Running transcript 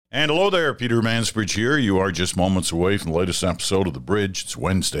And hello there, Peter Mansbridge here. You are just moments away from the latest episode of The Bridge. It's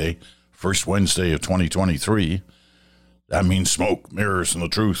Wednesday, first Wednesday of 2023. That means smoke, mirrors, and the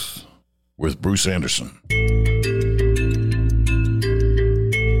truth with Bruce Anderson.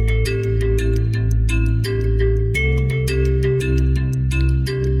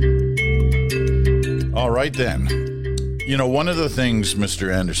 All right, then. You know, one of the things,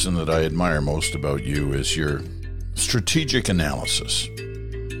 Mr. Anderson, that I admire most about you is your strategic analysis.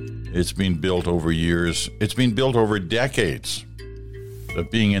 It's been built over years. It's been built over decades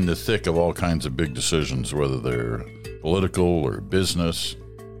of being in the thick of all kinds of big decisions, whether they're political or business.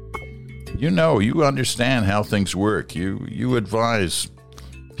 You know, you understand how things work. You advise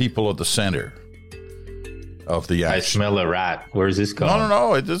people at the center of the action. I smell a rat. Where's this going?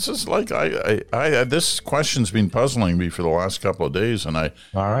 No. This is like this question's been puzzling me for the last couple of days, and I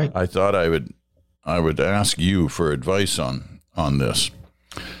thought I would ask you for advice on this.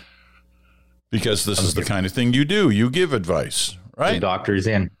 Because this is the kind of thing you do. You give advice, right? The doctor's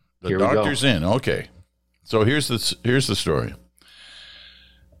in. The doctor's in. Okay. So here's the story.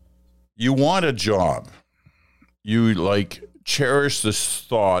 You want a job. You cherish this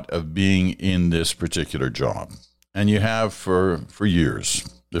thought of being in this particular job. And you have for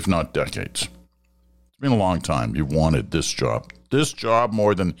years, if not decades. It's been a long time. You've wanted this job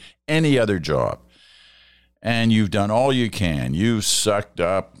more than any other job. And you've done all you can. You've sucked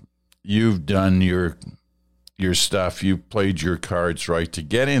up. You've done your stuff. You've played your cards right to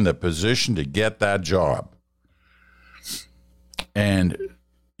get in the position to get that job. And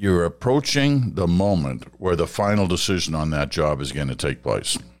you're approaching the moment where the final decision on that job is going to take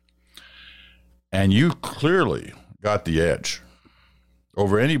place. And you clearly got the edge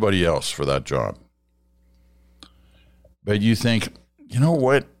over anybody else for that job. But you think, you know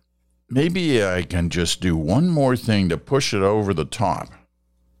what? Maybe I can just do one more thing to push it over the top.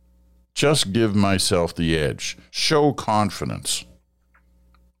 Just give myself the edge. Show confidence.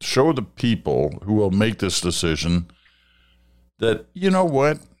 Show the people who will make this decision that, you know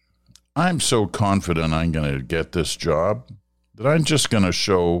what? I'm so confident I'm going to get this job that I'm just going to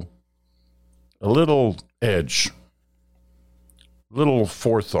show a little edge, little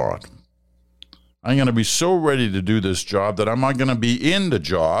forethought. I'm going to be so ready to do this job that I'm not going to be in the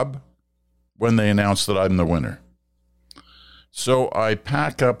job when they announce that I'm the winner. So I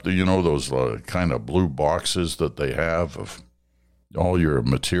pack up those kind of blue boxes that they have of all your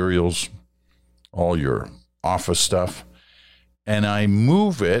materials, all your office stuff, and I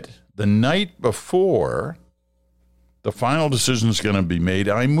move it the night before the final decision is going to be made.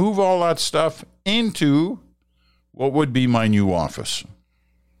 I move all that stuff into what would be my new office.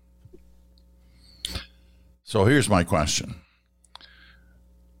 So here's my question.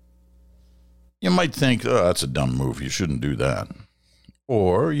 You might think, oh, that's a dumb move. You shouldn't do that.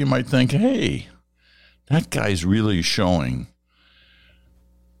 Or you might think, hey, that guy's really showing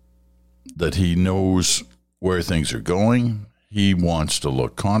that he knows where things are going. He wants to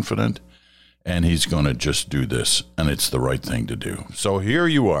look confident, and he's going to just do this, and it's the right thing to do. So here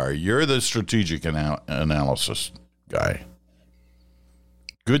you are. You're the strategic analysis guy.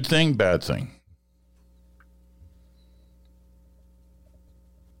 Good thing, bad thing?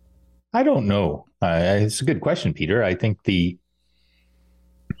 I don't know. It's a good question, Peter. I think the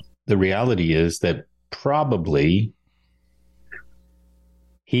reality is that probably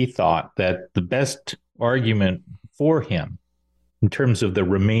he thought that the best argument for him in terms of the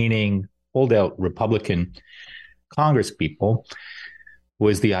remaining holdout Republican Congress people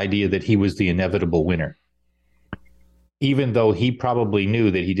was the idea that he was the inevitable winner. Even though he probably knew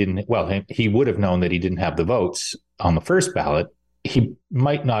that he would have known that he didn't have the votes on the first ballot. He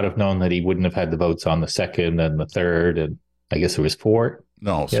might not have known that he wouldn't have had the votes on the second and the third, and I guess it was four.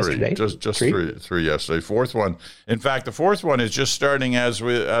 No, yesterday. Just three yesterday. Fourth one. In fact, the fourth one is just starting as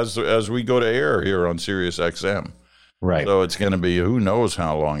we go to air here on Sirius XM. Right. So it's going to be, who knows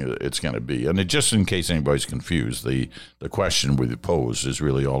how long it's going to be. And just in case anybody's confused, the question we posed is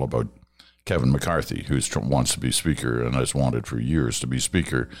really all about Kevin McCarthy, who wants to be Speaker and has wanted for years to be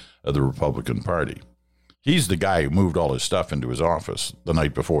Speaker of the Republican Party. He's the guy who moved all his stuff into his office the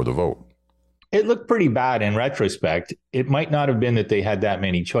night before the vote. It looked pretty bad in retrospect. It might not have been that they had that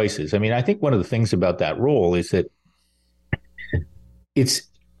many choices. I mean, I think one of the things about that role is that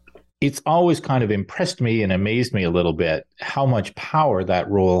it's always kind of impressed me and amazed me a little bit how much power that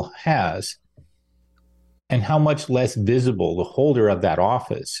role has and how much less visible the holder of that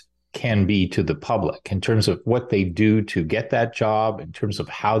office can be to the public in terms of what they do to get that job, in terms of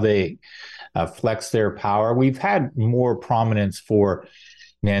how they flex their power. We've had more prominence for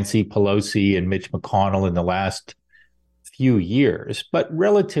Nancy Pelosi and Mitch McConnell in the last few years, but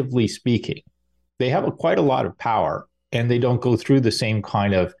relatively speaking, they have quite a lot of power, and they don't go through the same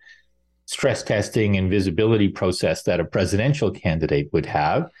kind of stress testing and visibility process that a presidential candidate would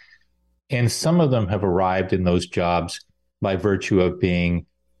have. And some of them have arrived in those jobs by virtue of being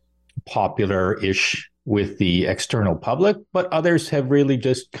popular-ish with the external public, but others have really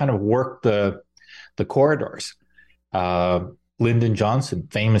just kind of worked the corridors. Lyndon Johnson,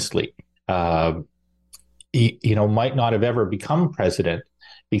 famously, might not have ever become president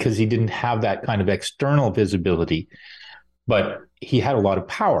because he didn't have that kind of external visibility, but he had a lot of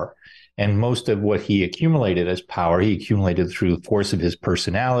power. And most of what he accumulated as power, he accumulated through the force of his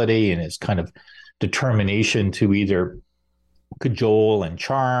personality and his kind of determination to either cajole and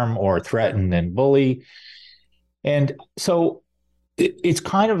charm or threaten and bully. And so it's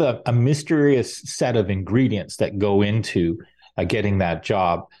kind of a mysterious set of ingredients that go into getting that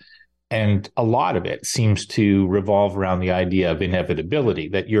job. And a lot of it seems to revolve around the idea of inevitability,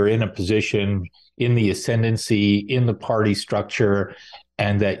 that you're in a position in the ascendancy, in the party structure,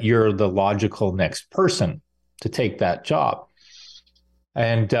 and that you're the logical next person to take that job.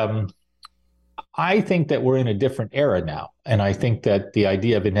 And I think that we're in a different era now. And I think that the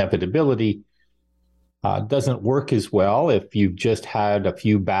idea of inevitability doesn't work as well if you've just had a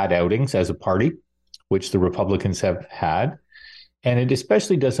few bad outings as a party, which the Republicans have had. And it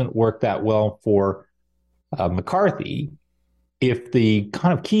especially doesn't work that well for McCarthy if the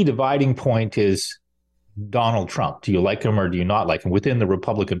kind of key dividing point is Donald Trump. Do you like him or do you not like him within the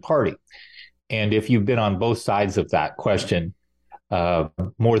Republican Party? And if you've been on both sides of that question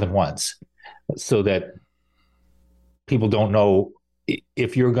more than once, so that people don't know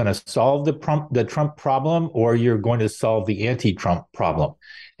if you're going to solve the Trump problem or you're going to solve the anti-Trump problem.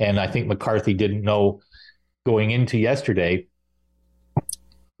 And I think McCarthy didn't know going into yesterday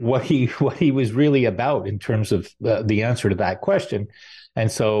what he was really about in terms of the answer to that question.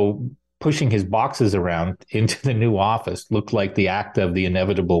 And so pushing his boxes around into the new office looked like the act of the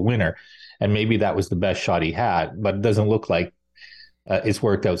inevitable winner. And maybe that was the best shot he had, but it doesn't look like it's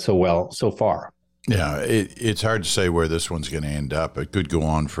worked out so well so far. Yeah, it's hard to say where this one's going to end up. It could go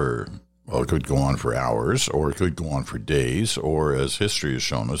on for hours, or it could go on for days, or as history has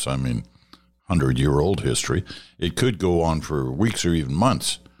shown us, 100-year-old history, it could go on for weeks or even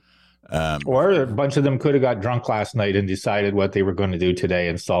months. Or a bunch of them could have got drunk last night and decided what they were going to do today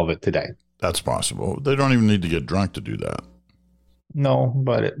and solve it today. That's possible. They don't even need to get drunk to do that. No,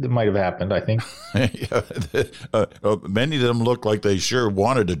 but it might have happened, I think. Many of them look like they sure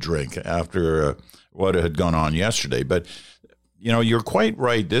wanted a drink after what had gone on yesterday. But, you're quite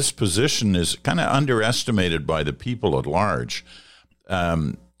right. This position is kind of underestimated by the people at large.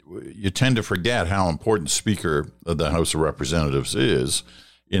 You tend to forget how important Speaker of the House of Representatives is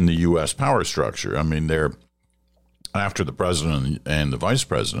in the U.S. power structure. They're after the president and the vice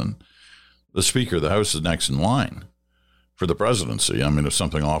president, the Speaker of the House is next in line for the presidency. If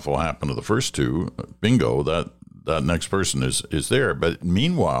something awful happened to the first two, bingo, that next person is there. But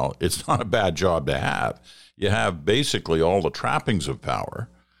meanwhile, it's not a bad job to have. You have basically all the trappings of power.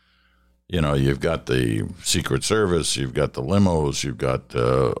 You've got the Secret Service, you've got the limos, you've got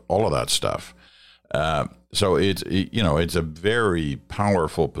all of that stuff. So it's a very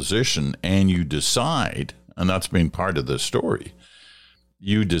powerful position, and you decide, and that's been part of this story,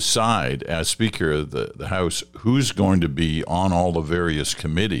 you decide as Speaker of the House who's going to be on all the various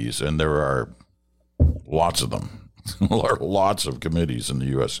committees, and there are lots of them. There are lots of committees in the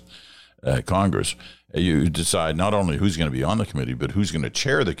U.S. Congress. You decide not only who's going to be on the committee, but who's going to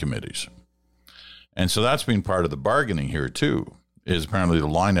chair the committees. And so that's been part of the bargaining here, too, is apparently the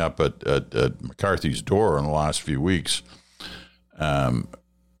lineup at McCarthy's door in the last few weeks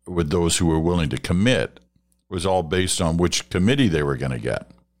with those who were willing to commit was all based on which committee they were going to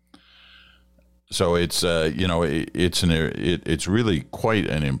get. So it's it's really quite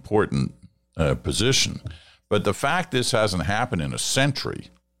an important position. But the fact this hasn't happened in a century,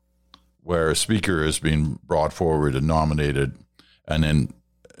 where a speaker has been brought forward and nominated and then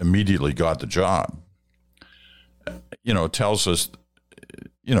immediately got the job, tells us,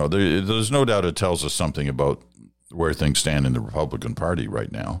 there's no doubt it tells us something about where things stand in the Republican Party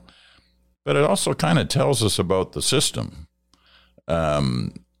right now. But it also kind of tells us about the system,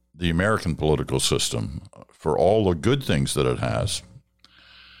 the American political system, for all the good things that it has.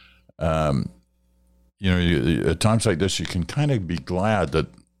 At times like this, you can kind of be glad that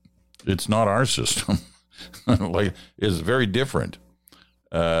it's not our system. Like, it's very different,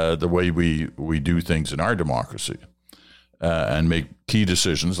 the way we do things in our democracy, and make key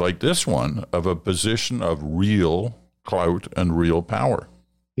decisions like this one of a position of real clout and real power.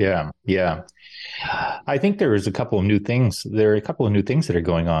 Yeah, yeah. I think there is a couple of new things. There are a couple of new things that are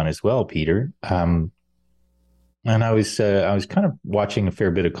going on as well, Peter. And I was kind of watching a fair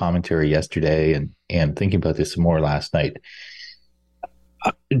bit of commentary yesterday and thinking about this some more last night.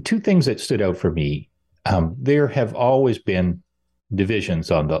 Two things that stood out for me. There have always been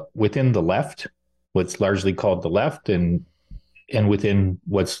divisions on the within the left, what's largely called the left, and within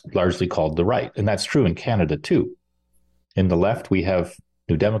what's largely called the right, and that's true in Canada too. In the left, we have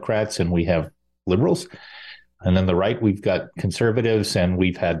New Democrats and we have Liberals, and then the right, we've got Conservatives, and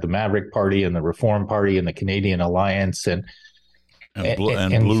we've had the Maverick Party and the Reform Party and the Canadian Alliance And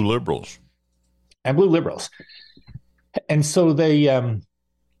blue liberals. and Blue Liberals. And so their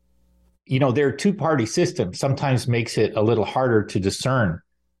two-party system sometimes makes it a little harder to discern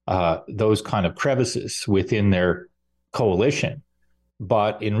those kind of crevices within their coalition.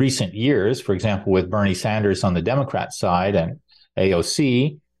 But in recent years, for example, with Bernie Sanders on the Democrat side and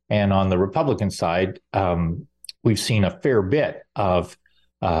AOC, and on the Republican side, we've seen a fair bit of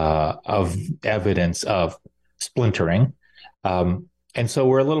evidence of splintering. And so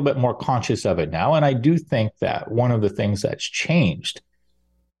we're a little bit more conscious of it now. And I do think that one of the things that's changed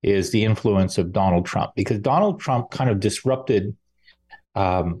is the influence of Donald Trump, because Donald Trump kind of disrupted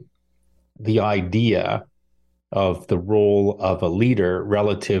the idea of the role of a leader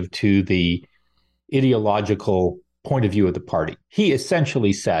relative to the ideological point of view of the party. He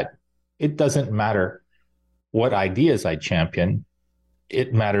essentially said, it doesn't matter what ideas I champion,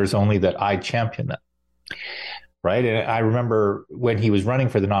 it matters only that I champion them. Right. And I remember when he was running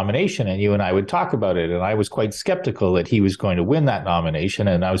for the nomination, and you and I would talk about it, and I was quite skeptical that he was going to win that nomination,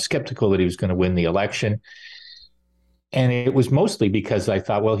 and I was skeptical that he was going to win the election. And it was mostly because I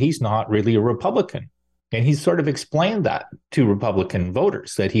thought, well, he's not really a Republican. And he sort of explained that to Republican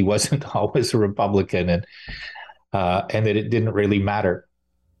voters, that he wasn't always a Republican, and that it didn't really matter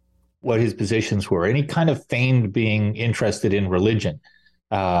what his positions were. And he kind of feigned being interested in religion,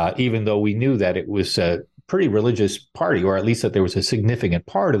 even though we knew that it was a pretty religious party, or at least that there was a significant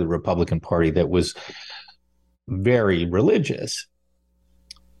part of the Republican Party that was very religious.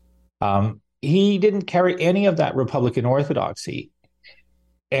 He didn't carry any of that Republican orthodoxy.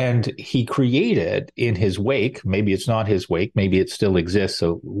 And he created in his wake, maybe it's not his wake, maybe it still exists,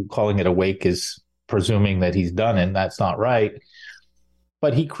 so calling it a wake is presuming that he's done, and that's not right.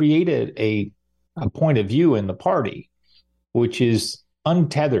 But he created a point of view in the party which is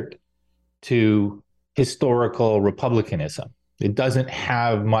untethered to historical republicanism. It doesn't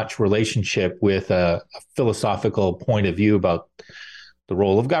have much relationship with a philosophical point of view about the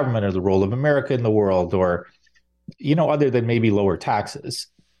role of government or the role of America in the world, or, other than maybe lower taxes.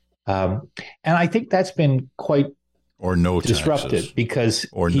 And I think that's been quite or no disruptive taxes. Because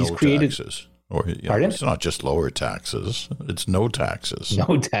or he's no created taxes. Or it's not just lower taxes; it's no taxes.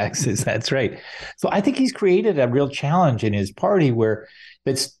 No taxes. That's right. So I think he's created a real challenge in his party where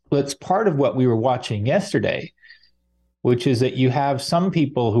that's part of what we were watching yesterday, which is that you have some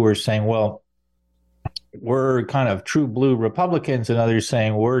people who are saying, well, we're kind of true blue Republicans, and others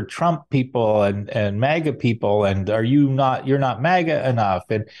saying we're Trump people and MAGA people, and you're not MAGA enough.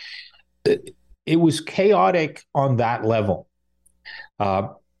 And it was chaotic on that level.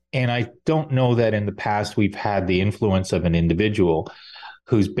 And I don't know that in the past we've had the influence of an individual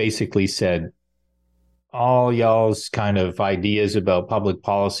who's basically said, all y'all's kind of ideas about public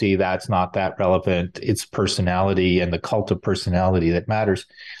policy, that's not that relevant. It's personality and the cult of personality that matters.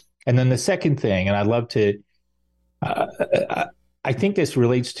 And then the second thing, and I'd love to, I think this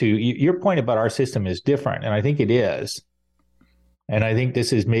relates to your point about our system is different, and I think it is. And I think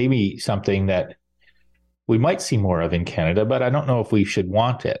this is maybe something that we might see more of in Canada, but I don't know if we should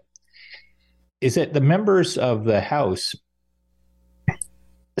want it, is that the members of the House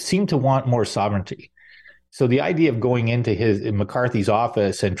seem to want more sovereignty. So the idea of going into McCarthy's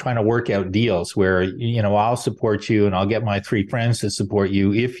office and trying to work out deals where, I'll support you and I'll get my 3 friends to support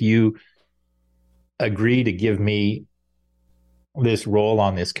you if you agree to give me this role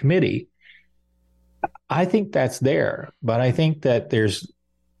on this committee, I think that's there. But I think that there's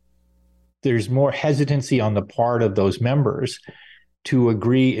more hesitancy on the part of those members to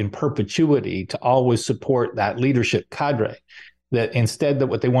agree in perpetuity to always support that leadership cadre, that instead that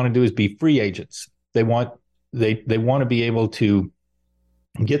what they want to do is be free agents. They want to be able to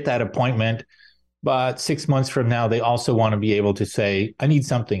get that appointment, but 6 months from now, they also want to be able to say, I need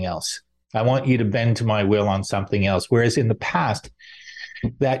something else. I want you to bend to my will on something else. Whereas in the past,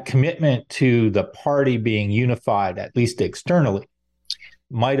 that commitment to the party being unified, at least externally,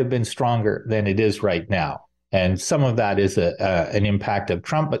 might have been stronger than it is right now. And some of that is an impact of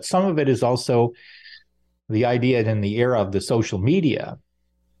Trump, but some of it is also the idea that in the era of the social media,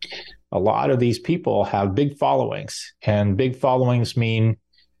 a lot of these people have big followings, and big followings mean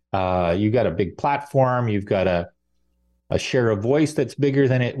you got a big platform, you've got a share of voice that's bigger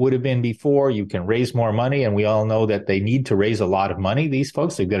than it would have been before. You can raise more money, and we all know that they need to raise a lot of money. These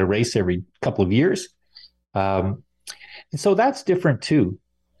folks, they've got to race every couple of years. And so that's different too.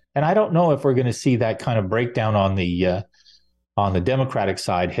 And I don't know if we're going to see that kind of breakdown on the Democratic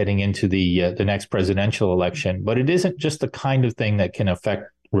side heading into the next presidential election. But it isn't just the kind of thing that can affect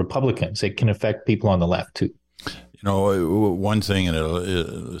Republicans. It can affect people on the left too. You know, one thing, and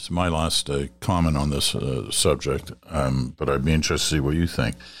it's my last comment on this subject, but I'd be interested to see what you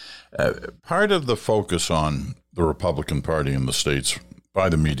think. Part of the focus on the Republican Party in the States by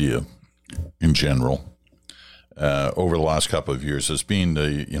the media in general over the last couple of years has been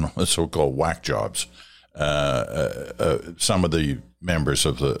the so-called whack jobs. Some of the members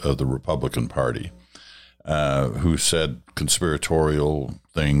of the Republican Party who said conspiratorial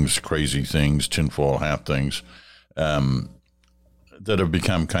things, crazy things, tinfoil hat things that have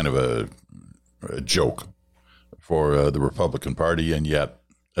become kind of a joke for the Republican Party, and yet,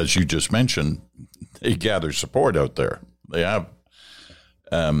 as you just mentioned, they gather support out there. They have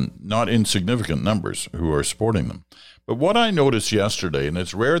not insignificant numbers who are supporting them. But what I noticed yesterday, and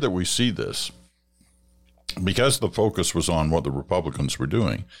it's rare that we see this, because the focus was on what the Republicans were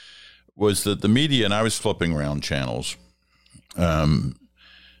doing, was that the media, and I was flipping around channels,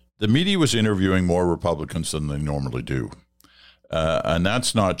 the media was interviewing more Republicans than they normally do. And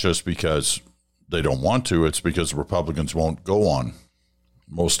that's not just because they don't want to, it's because Republicans won't go on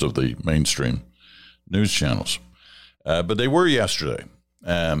most of the mainstream news channels. But they were yesterday.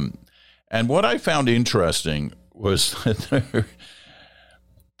 And what I found interesting was that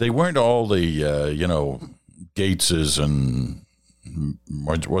they weren't all the, Gateses and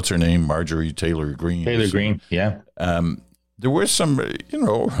what's her name? Marjorie Taylor Greene. Taylor Greene, yeah. There were some,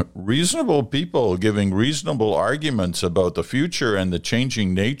 reasonable people giving reasonable arguments about the future and the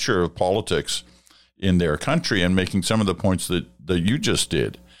changing nature of politics in their country and making some of the points that you just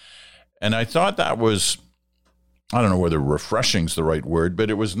did. And I thought that was, I don't know whether refreshing is the right word, but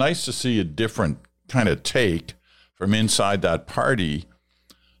it was nice to see a different kind of take from inside that party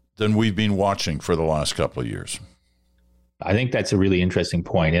than we've been watching for the last couple of years. I think that's a really interesting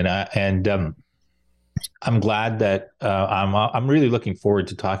point. And I'm glad that I'm really looking forward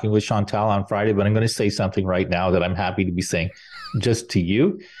to talking with Chantal on Friday, but I'm going to say something right now that I'm happy to be saying just to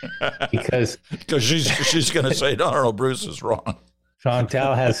you because she's going to say, no, Bruce is wrong.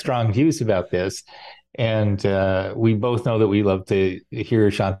 Chantal has strong views about this. And we both know that we love to hear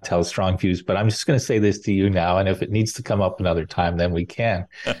Chantal's strong views, but I'm just going to say this to you now. And if it needs to come up another time, then we can.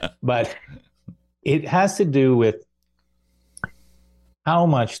 But it has to do with how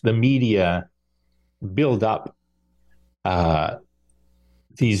much the media build up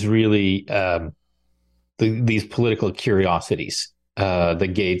these really these political curiosities,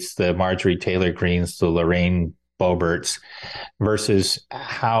 the Gates, the Marjorie Taylor Greenes, the Lorraine Boeberts, versus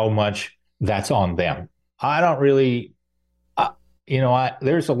how much that's on them. I don't really,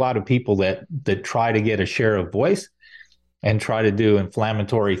 there's a lot of people that try to get a share of voice and try to do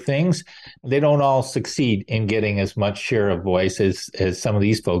inflammatory things. They don't all succeed in getting as much share of voice as some of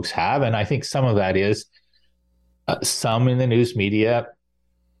these folks have. And I think some of that is some in the news media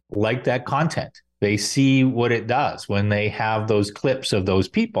like that content. They see what it does when they have those clips of those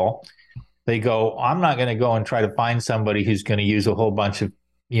people. They go, I'm not going to go and try to find somebody who's going to use a whole bunch of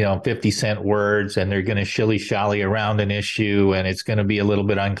 50-cent words, and they're going to shilly-shally around an issue, and it's going to be a little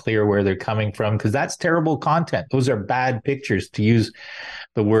bit unclear where they're coming from, because that's terrible content. Those are bad pictures, to use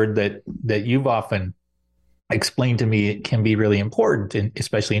the word that you've often explained to me. It can be really important,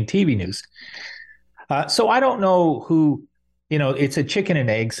 especially in TV news. So I don't know who, it's a chicken and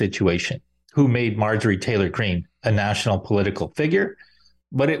egg situation, who made Marjorie Taylor Greene a national political figure.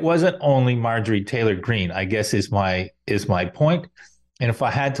 But it wasn't only Marjorie Taylor Greene, I guess is my point. And if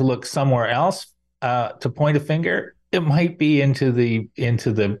I had to look somewhere else to point a finger, it might be into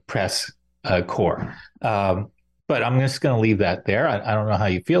the press corps. But I'm just going to leave that there. I don't know how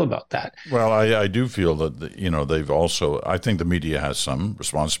you feel about that. Well, I do feel that they've also. I think the media has some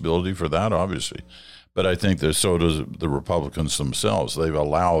responsibility for that, obviously, but I think that so does the Republicans themselves. They've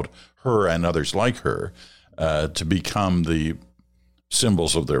allowed her and others like her to become the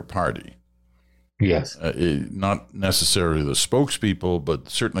symbols of their party. Yes. Not necessarily the spokespeople, but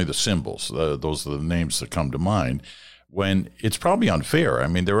certainly the symbols. Those are the names that come to mind. When it's probably unfair. I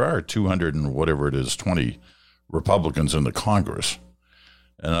mean, there are 200 and whatever it is, 20 Republicans in the Congress,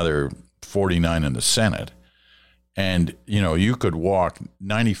 another 49 in the Senate. And, you could walk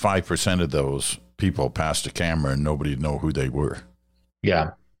 95% of those people past the camera and nobody'd know who they were.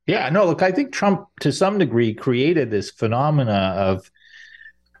 Yeah. Yeah, no, look, I think Trump to some degree created this phenomena of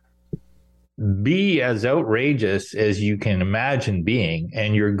be as outrageous as you can imagine being,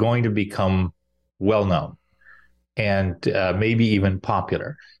 and you're going to become well known and maybe even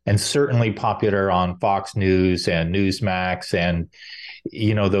popular, and certainly popular on Fox News and Newsmax and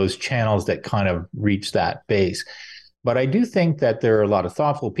those channels that kind of reach that base. But I do think that there are a lot of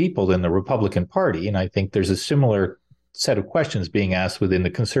thoughtful people in the Republican Party, and I think there's a similar set of questions being asked within the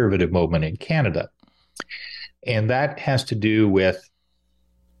conservative movement in Canada. And that has to do with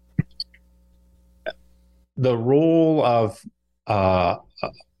the role of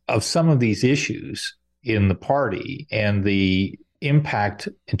some of these issues in the party and the impact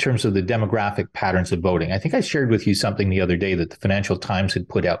in terms of the demographic patterns of voting. I think I shared with you something the other day that the Financial Times had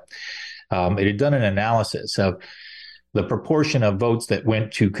put out. It had done an analysis of the proportion of votes that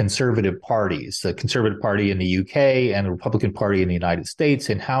went to conservative parties, the Conservative Party in the UK and the Republican Party in the United States,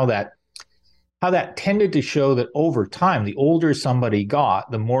 and how that tended to show that over time, the older somebody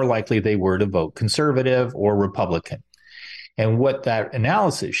got, the more likely they were to vote conservative or Republican. And what that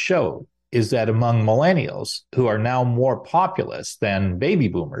analysis showed is that among millennials, who are now more populous than baby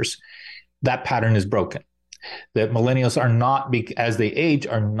boomers, that pattern is broken. That millennials are not, as they age,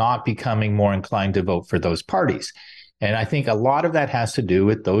 are not becoming more inclined to vote for those parties. And I think a lot of that has to do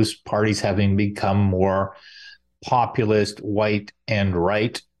with those parties having become more populist, white, and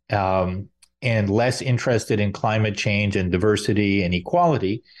right, and less interested in climate change and diversity and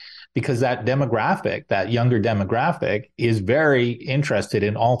equality, because that demographic, that younger demographic, is very interested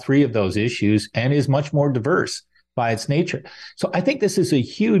in all three of those issues and is much more diverse by its nature. So I think this is a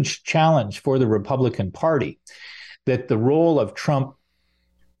huge challenge for the Republican Party, that the role of Trump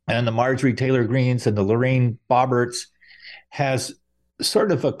and the Marjorie Taylor Greenes and the Lorraine Bobberts has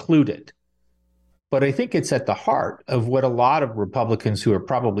sort of occluded. But I think it's at the heart of what a lot of Republicans who are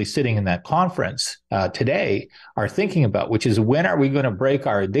probably sitting in that conference today are thinking about, which is, when are we going to break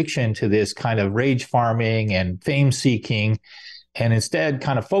our addiction to this kind of rage farming and fame seeking, and instead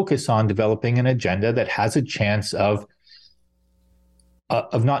kind of focus on developing an agenda that has a chance of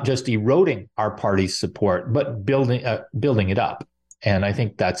not just eroding our party's support, but building it up. And I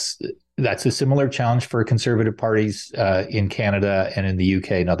think that's a similar challenge for conservative parties in Canada and in the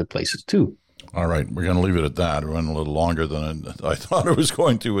UK and other places too. All right, we're going to leave it at that. We went a little longer than I thought it was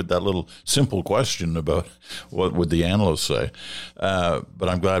going to with that little simple question about what would the analysts say. But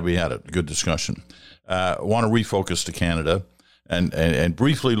I'm glad we had it. Good discussion. I want to refocus to Canada and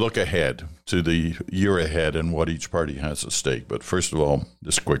briefly look ahead to the year ahead and what each party has at stake. But first of all,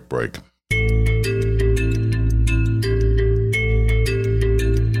 this quick break.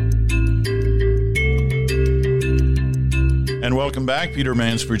 And welcome back. Peter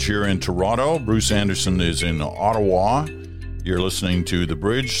Mansbridge here in Toronto. Bruce Anderson is in Ottawa. You're listening to The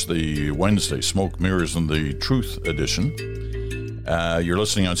Bridge, the Wednesday Smoke, Mirrors, and the Truth edition. You're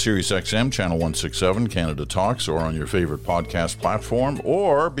listening on Sirius XM, Channel 167, Canada Talks, or on your favorite podcast platform.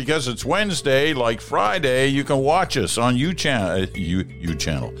 Or, because it's Wednesday, like Friday, you can watch us on on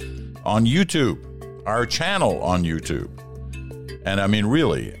YouTube, our channel on YouTube. And I mean,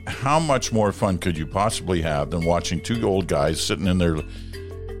 really, how much more fun could you possibly have than watching two old guys sitting in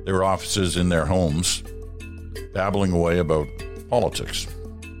their offices in their homes, babbling away about politics,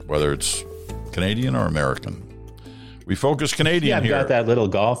 whether it's Canadian or American? We focus Canadian here. Yeah, I've got that little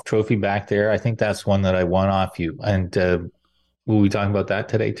golf trophy back there. I think that's one that I won off you. And will we talk about that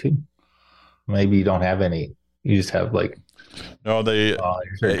today too? Maybe you don't have any. You just have No,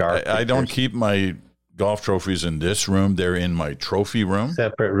 I don't keep my golf trophies in this room. They're in my trophy room.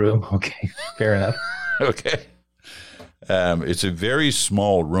 Separate room. Okay, fair enough. Okay. It's a very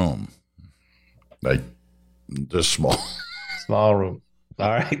small room. Like this small. Small room. All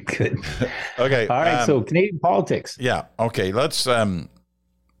right, good. Okay. All right, so Canadian politics. Yeah. Okay, let's I don't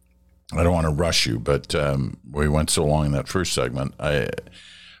want to rush you, but we went so long in that first segment.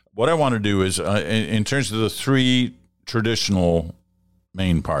 What I want to do is in terms of the three traditional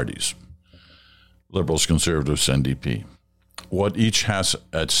main parties, Liberals, Conservatives, NDP, what each has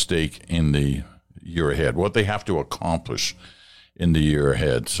at stake in the year ahead, what they have to accomplish in the year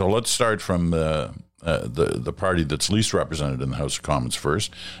ahead. So let's start from the party that's least represented in the House of Commons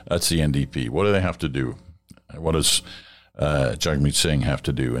first. That's the NDP. What do they have to do? What does Jagmeet Singh have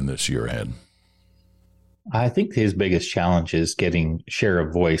to do in this year ahead? I think his biggest challenge is getting share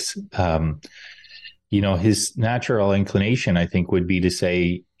of voice. His natural inclination, I think, would be to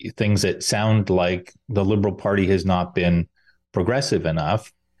say things that sound like the Liberal Party has not been progressive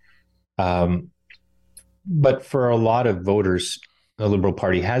enough. But for a lot of voters, the Liberal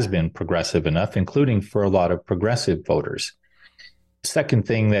Party has been progressive enough, including for a lot of progressive voters. second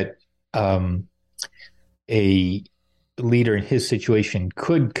thing that a leader in his situation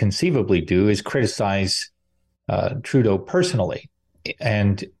could conceivably do is criticize Trudeau personally.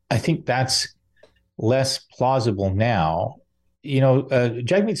 And I think that's less plausible now.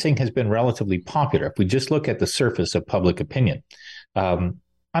 Jagmeet Singh has been relatively popular. If we just look at the surface of public opinion,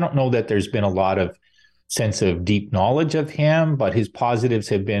 I don't know that there's been a lot of sense of deep knowledge of him, but his positives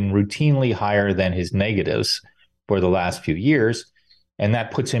have been routinely higher than his negatives for the last few years. And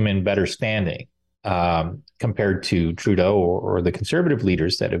that puts him in better standing compared to Trudeau or the conservative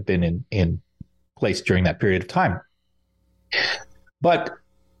leaders that have been in place during that period of time. But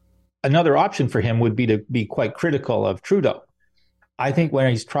another option for him would be to be quite critical of Trudeau. I think when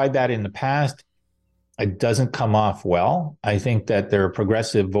he's tried that in the past, it doesn't come off well. I think that there are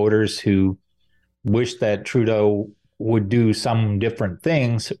progressive voters who wish that Trudeau would do some different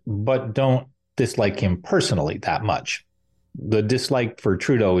things, but don't dislike him personally that much. The dislike for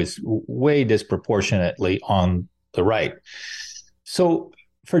Trudeau is way disproportionately on the right. So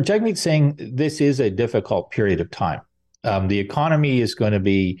for Jagmeet Singh, this is a difficult period of time. The economy is going to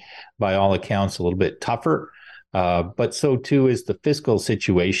be, by all accounts, a little bit tougher, but so too is the fiscal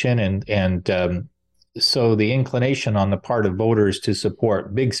situation, and so the inclination on the part of voters to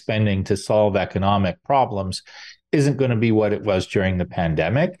support big spending to solve economic problems isn't going to be what it was during the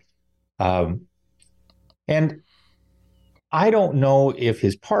pandemic. And I don't know if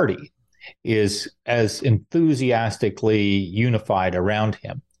his party is as enthusiastically unified around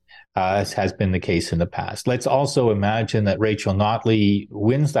him as has been the case in the past. Let's also imagine that Rachel Notley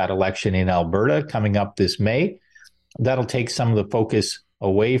wins that election in Alberta coming up this May. That'll take some of the focus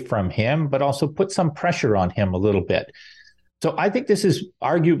away from him, but also put some pressure on him a little bit. So I think this is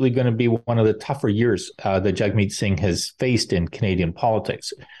arguably going to be one of the tougher years that Jagmeet Singh has faced in Canadian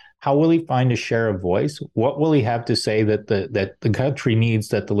politics. How will he find a share of voice? What will he have to say that the country needs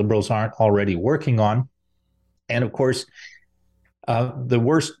that the Liberals aren't already working on? And of course, the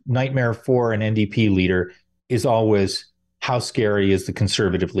worst nightmare for an NDP leader is always how scary is the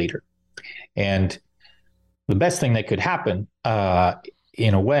Conservative leader. And the best thing that could happen,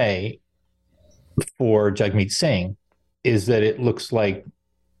 in a way, for Jagmeet Singh is that it looks like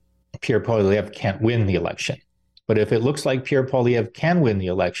Pierre Poilievre can't win the election. But if it looks like Pierre Poilievre can win the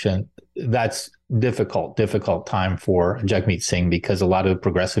election, that's difficult time for Jagmeet Singh, because a lot of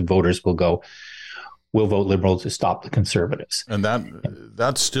progressive voters will vote Liberal to stop the Conservatives. And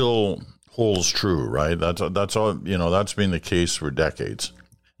that still holds true, right? That's all, that's been the case for decades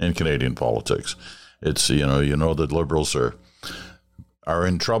in Canadian politics. It's, the Liberals are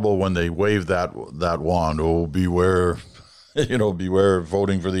in trouble when they wave that wand. Oh, beware, beware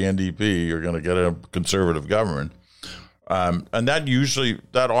voting for the NDP. You're going to get a Conservative government. And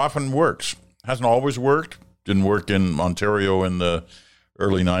that often works. Hasn't always worked. Didn't work in Ontario in the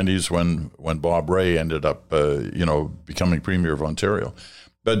early 90s when Bob Rae ended up, becoming Premier of Ontario.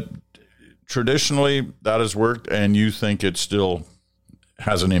 But traditionally that has worked, and you think it still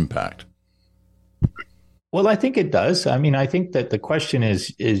has an impact? Well, I think it does. I mean, I think that the question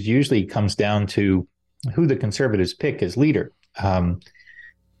is usually comes down to who the Conservatives pick as leader.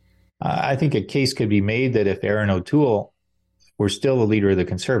 I think a case could be made that if Erin O'Toole were still the leader of the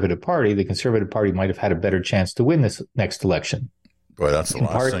Conservative Party might have had a better chance to win this next election. Boy, that's the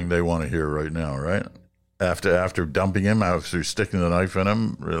last thing they want to hear right now, right? After dumping him, after sticking the knife in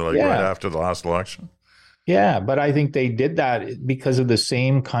him, right after the last election. Yeah, but I think they did that because of the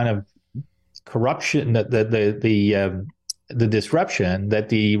same kind of corruption, that the disruption that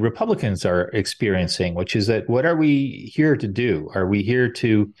the Republicans are experiencing, which is that what are we here to do? Are we here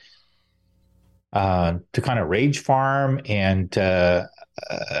to kind of rage farm and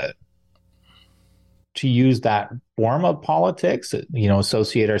to use that form of politics,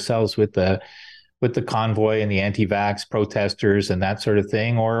 associate ourselves with the convoy and the anti-vax protesters and that sort of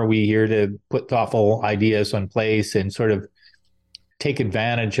thing? Or are we here to put thoughtful ideas in place and sort of take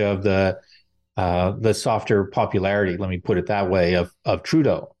advantage of the softer popularity, let me put it that way, of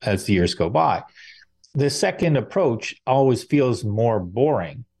Trudeau as the years go by? The second approach always feels more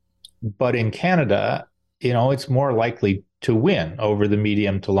boring, but in Canada, it's more likely to win over the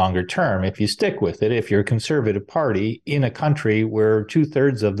medium to longer term if you stick with it, if you're a Conservative Party in a country where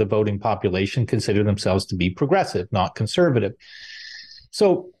 2/3 of the voting population consider themselves to be progressive, not conservative.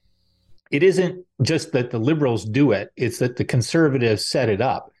 So it isn't just that the Liberals do it, it's that the Conservatives set it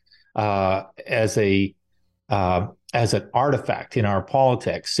up as an artifact in our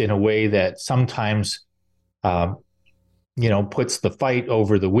politics in a way that sometimes puts the fight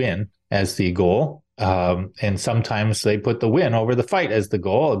over the win as the goal. And sometimes they put the win over the fight as the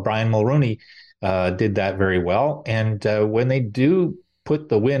goal. Brian Mulroney did that very well. And when they do put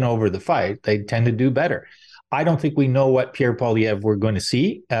the win over the fight, they tend to do better. I don't think we know what Pierre Poilievre we're going to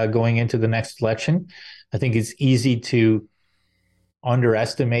see going into the next election. I think it's easy to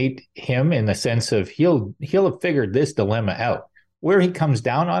underestimate him in the sense of he'll have figured this dilemma out. Where he comes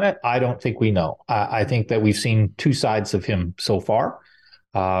down on it, I don't think we know. I think that we've seen two sides of him so far.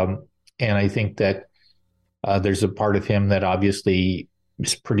 And I think that there's a part of him that obviously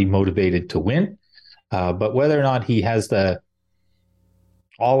is pretty motivated to win. But whether or not he has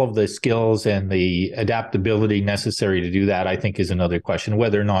all of the skills and the adaptability necessary to do that, I think is another question.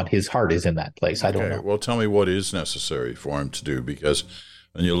 Whether or not his heart is in that place, I don't know. Well, tell me what is necessary for him to do, because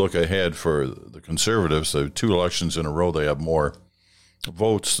when you look ahead for the Conservatives, the 2 elections in a row, they have more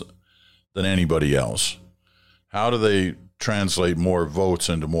votes than anybody else. How do they translate more votes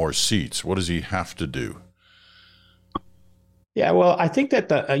into more seats? What does he have to do? Yeah, well, I think that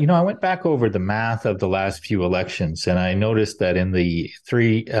I went back over the math of the last few elections, and I noticed that in the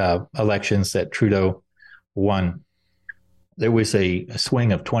 3 elections that Trudeau won, there was a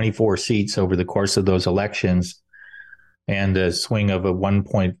swing of 24 seats over the course of those elections, and a swing of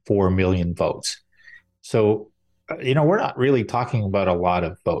 1.4 million votes. So, we're not really talking about a lot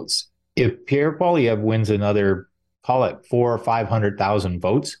of votes. If Pierre Poilievre wins another, call it 400,000 or 500,000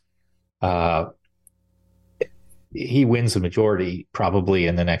 votes, he wins the majority probably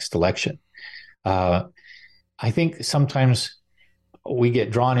in the next election. I think sometimes we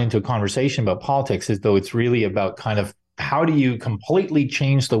get drawn into a conversation about politics as though it's really about kind of how do you completely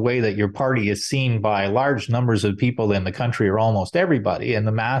change the way that your party is seen by large numbers of people in the country, or almost everybody. And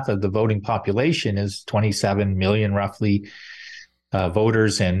the math of the voting population is 27 million roughly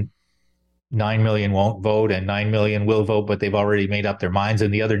voters, and 9 million won't vote and 9 million will vote, but they've already made up their minds,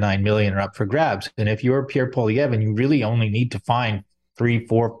 and the other 9 million are up for grabs. And if you're Pierre Poilievre and you really only need to find 300,000,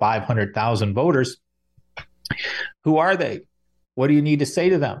 400,000, 500,000 voters, who are they? What do you need to say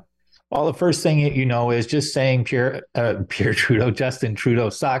to them? Well, the first thing is just saying Justin Trudeau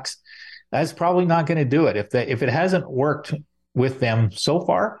sucks. That's probably not going to do it. If it hasn't worked with them so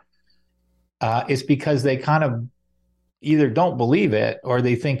far, it's because they kind of either don't believe it or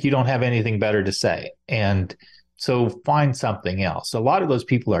they think you don't have anything better to say. And so find something else. A lot of those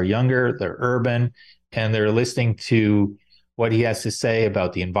people are younger, they're urban, and they're listening to what he has to say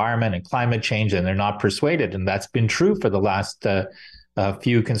about the environment and climate change, and they're not persuaded. And that's been true for the last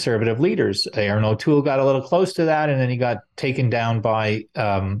few Conservative leaders. Aaron O'Toole got a little close to that, and then he got taken down by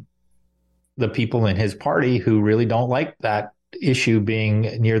the people in his party who really don't like that issue being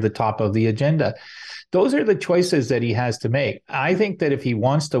near the top of the agenda. Those are the choices that he has to make. I think that if he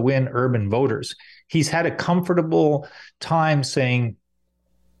wants to win urban voters, he's had a comfortable time saying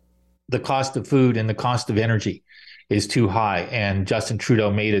the cost of food and the cost of energy is too high, and Justin Trudeau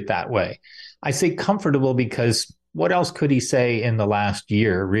made it that way. I say comfortable because what else could he say in the last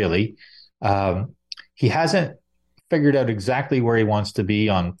year, really? He hasn't figured out exactly where he wants to be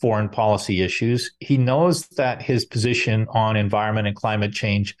on foreign policy issues. He knows that his position on environment and climate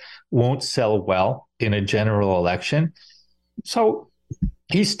change won't sell well in a general election. So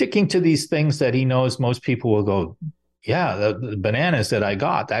he's sticking to these things that he knows most people will go, yeah, the bananas that I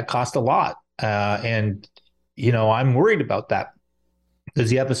got, that cost a lot. And I'm worried about that. Does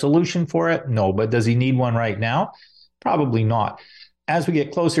he have a solution for it? No, but does he need one right now? Probably not. As we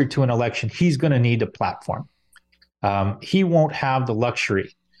get closer to an election, he's going to need a platform. He won't have the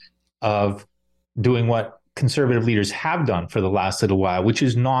luxury of doing what Conservative leaders have done for the last little while, which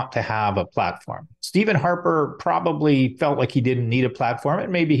is not to have a platform. Stephen Harper probably felt like he didn't need a platform,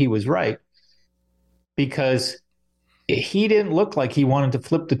 and maybe he was right, because he didn't look like he wanted to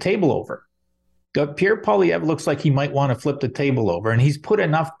flip the table over. Pierre Poilievre looks like he might want to flip the table over, and he's put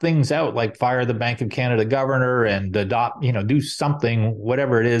enough things out like fire the Bank of Canada governor and do something,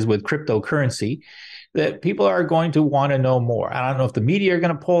 whatever it is, with cryptocurrency, that people are going to want to know more. I don't know if the media are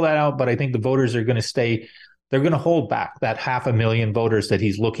going to pull that out, but I think the voters are going to they're going to hold back that 500,000 voters that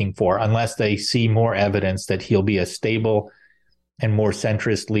he's looking for unless they see more evidence that he'll be a stable and more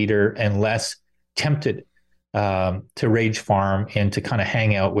centrist leader and less tempted to rage farm and to kind of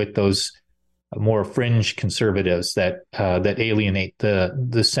hang out with those more fringe conservatives that alienate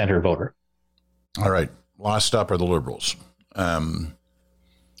the center voter. All right. Last up are the Liberals.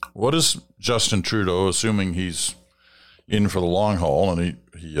 What is Justin Trudeau, assuming he's in for the long haul, and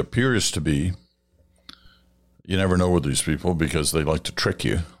he appears to be? You never know with these people because they like to trick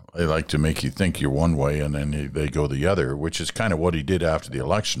you. They like to make you think you're one way and then they go the other, which is kind of what he did after the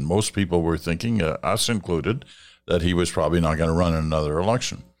election. Most people were thinking, us included, that he was probably not going to run in another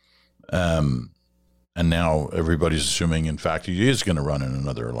election. And now everybody's assuming, in fact, he is going to run in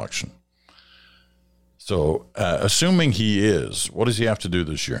another election. So, assuming he is, what does he have to do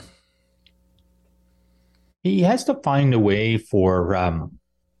this year? He has to find a way for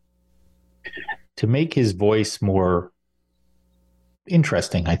to make his voice more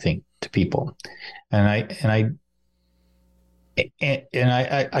interesting, I think, to people. And I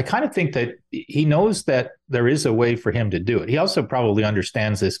kind of think that he knows that there is a way for him to do it. He also probably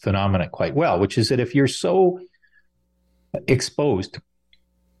understands this phenomenon quite well, which is that if you're so exposed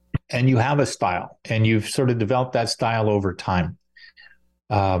and you have a style and you've sort of developed that style over time,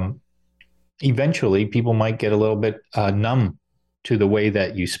 eventually people might get a little bit numb to the way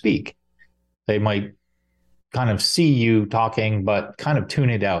that you speak. They might kind of see you talking, but kind of tune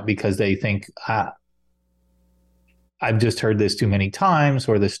it out because they think, I've just heard this too many times,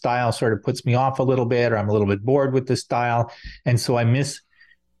 or the style sort of puts me off a little bit, or I'm a little bit bored with the style. And so I miss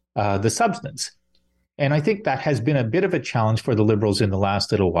the substance. And I think that has been a bit of a challenge for the Liberals in the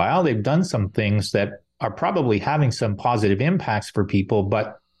last little while. They've done some things that are probably having some positive impacts for people,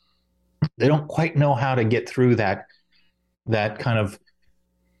 but they don't quite know how to get through that kind of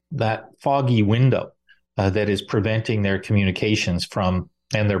that foggy window that is preventing their communications from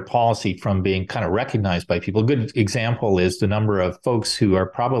and their policy from being kind of recognized by people. A good example is the number of folks who are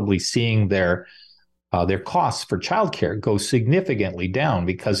probably seeing their costs for childcare go significantly down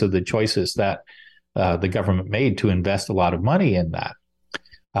because of the choices that the government made to invest a lot of money in that.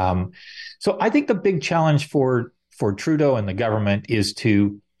 So I think the big challenge for Trudeau and the government is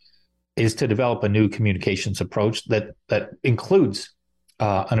to develop a new communications approach that includes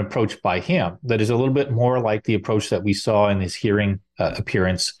an approach by him that is a little bit more like the approach that we saw in his hearing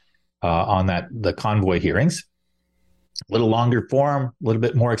appearance on the convoy hearings. A little longer form, a little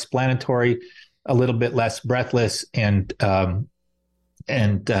bit more explanatory, a little bit less breathless, and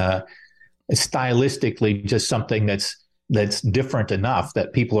stylistically just something that's different enough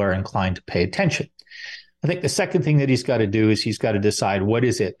that people are inclined to pay attention. I think the second thing that he's got to do is he's got to decide what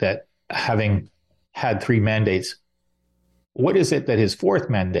is it that, having had 3 mandates, what is it that his 4th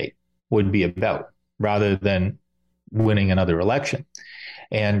mandate would be about rather than winning another election?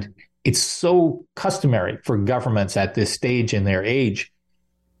 And it's so customary for governments at this stage in their age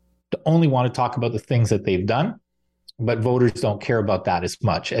to only want to talk about the things that they've done, but voters don't care about that as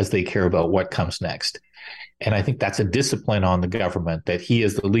much as they care about what comes next. And I think that's a discipline on the government that he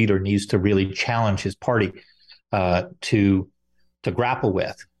as the leader needs to really challenge his party to grapple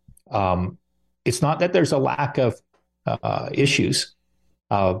with. It's not that there's a lack of issues,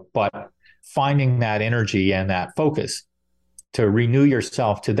 but finding that energy and that focus to renew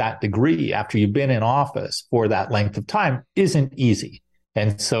yourself to that degree after you've been in office for that length of time isn't easy.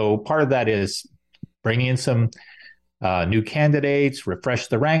 And so part of that is bringing in some new candidates, refresh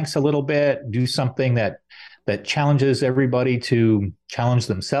the ranks a little bit, do something that challenges everybody to challenge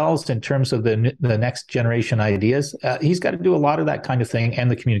themselves in terms of the next generation ideas. He's got to do a lot of that kind of thing, and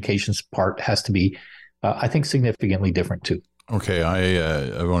the communications part has to be, I think, significantly different too. Okay,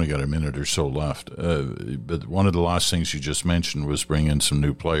 I've only got a minute or so left, but one of the last things you just mentioned was bring in some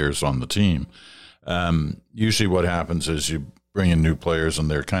new players on the team. Usually what happens is you bring in new players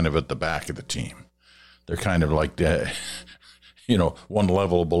and they're kind of at the back of the team. They're kind of like, one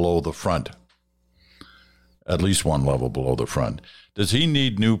level below the front, at least one level below the front. Does he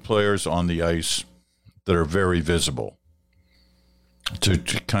need new players on the ice that are very visible to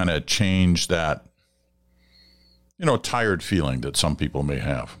kind of change that, tired feeling that some people may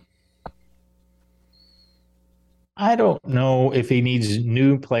have? I don't know if he needs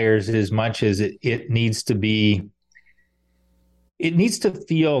new players as much as it needs to be. It needs to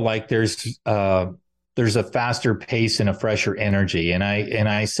feel like there's a faster pace and a fresher energy, and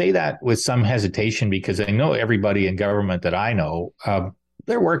I say that with some hesitation because I know everybody in government that I know,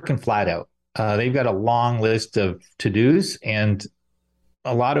 they're working flat out. They've got a long list of to-dos, and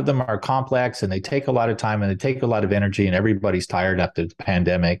a lot of them are complex, and they take a lot of time, and they take a lot of energy, and everybody's tired after the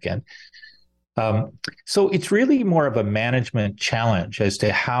pandemic. And so it's really more of a management challenge as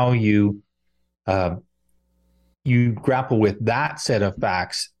to how you grapple with that set of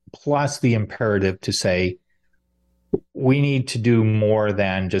facts, plus the imperative to say, we need to do more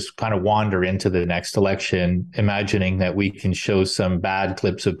than just kind of wander into the next election, imagining that we can show some bad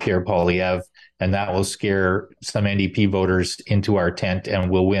clips of Pierre Poilievre and that will scare some NDP voters into our tent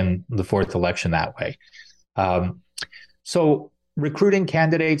and we'll win the 4th election that way. So recruiting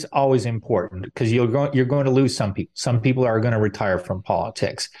candidates, always important because you're going to lose some people. Some people are going to retire from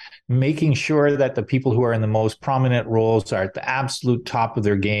politics. Making sure that the people who are in the most prominent roles are at the absolute top of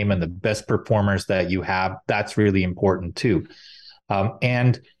their game and the best performers that you have, that's really important too.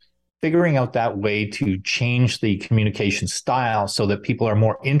 And figuring out that way to change the communication style so that people are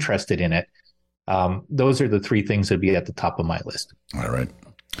more interested in it Those are the three things that would be at the top of my list. All right.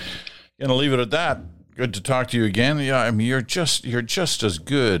 Gonna leave it at that. Good to talk to you again. Yeah, I mean, you're just as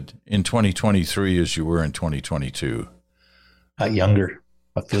good in 2023 as you were in 2022. Younger.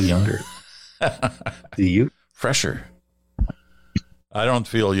 I feel younger. Do you? Fresher. I don't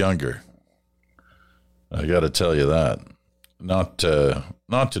feel younger. I got to tell you that. Not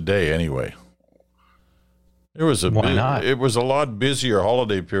today, anyway. It was Why not? It was a lot busier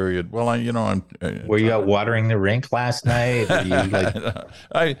holiday period. Well, I'm. Were you out watering the rink last night? Were you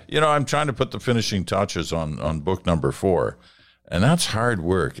like... I'm trying to put the finishing touches on book number 4, and that's hard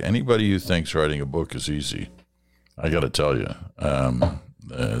work. Anybody who thinks writing a book is easy, I got to tell you,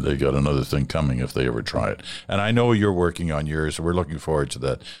 they got another thing coming if they ever try it. And I know you're working on yours. We're looking forward to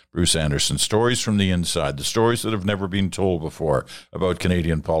that. Bruce Anderson, Stories from the Inside, the stories that have never been told before about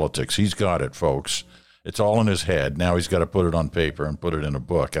Canadian politics. He's got it, folks. It's all in his head. Now he's got to put it on paper and put it in a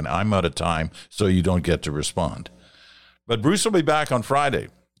book. And I'm out of time, so you don't get to respond. But Bruce will be back on Friday.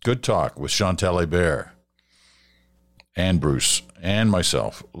 Good talk with Chantal Hébert and Bruce and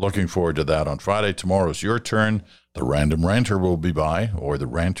myself. Looking forward to that on Friday. Tomorrow's your turn. The Random Ranter will be by, or the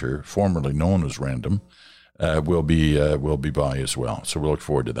Ranter, formerly known as Random, will be by as well. So we'll look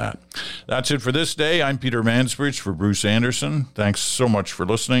forward to that. That's it for this day. I'm Peter Mansbridge for Bruce Anderson. Thanks so much for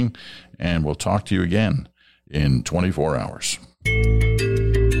listening, and we'll talk to you again in 24 hours.